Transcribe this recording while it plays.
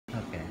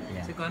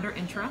So go under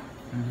Intra.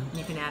 Mm-hmm.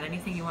 You can add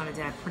anything you wanted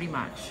to add pretty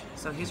much.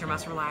 So here's your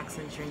muscle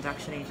relaxants, your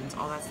induction agents,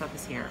 all that stuff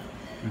is here.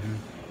 Mm-hmm.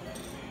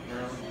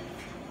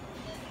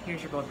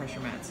 Here's your blood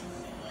pressure meds.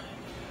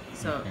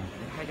 So Okay.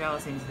 the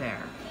hydralazine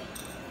there.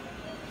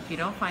 If you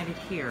don't find it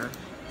here,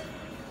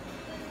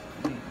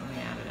 let me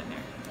add it in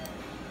there.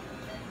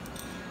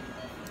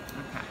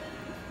 Okay.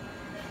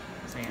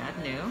 So you add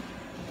new.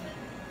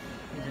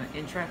 You do an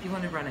Intra. If you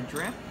want to run a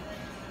drip,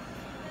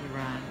 you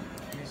run,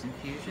 here's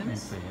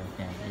infusions.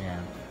 Okay, yeah.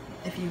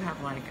 If you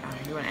have like,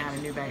 you want to add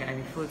a new bag of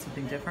IV fluid,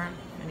 something different,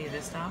 any of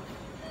this stuff,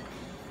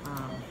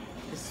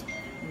 this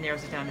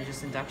narrows it down to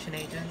just induction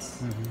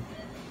agents. Mm-hmm.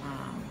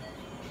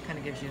 Kind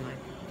of gives you like,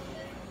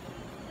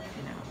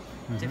 you know,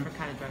 Mm-hmm. different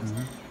kind of drugs.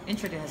 Mm-hmm.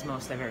 Intra has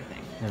most of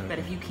everything. But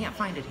if you can't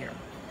find it here,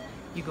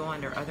 you go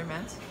under other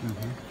meds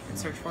Mm-hmm. and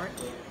search for it.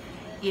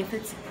 If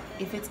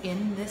it's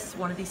in this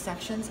one of these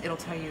sections, it'll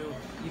tell you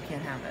you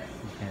can't have it.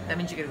 Okay. That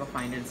means you gotta go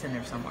find it. It's in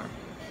there somewhere.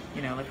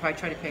 You know, like if I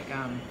try to pick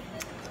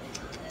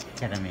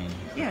Ketamine.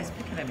 yeah, it's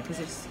pick ketamine because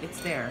it's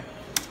there.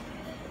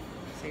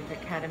 So you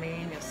pick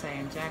ketamine, you'll say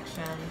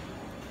injection,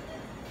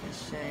 you'll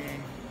say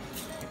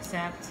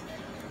accept.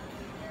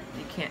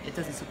 You can't, it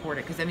doesn't support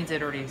it because that means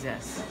it already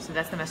exists. So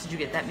that's the message you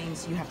get. That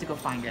means you have to go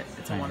find it.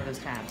 It's on one of those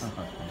tabs.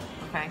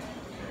 Okay?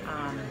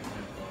 I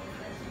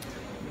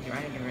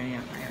didn't give her any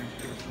up. I gotta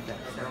give her some that.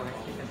 So I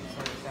keep it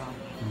sort of so.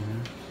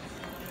 Mm-hmm.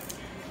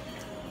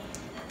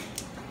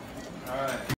 All right.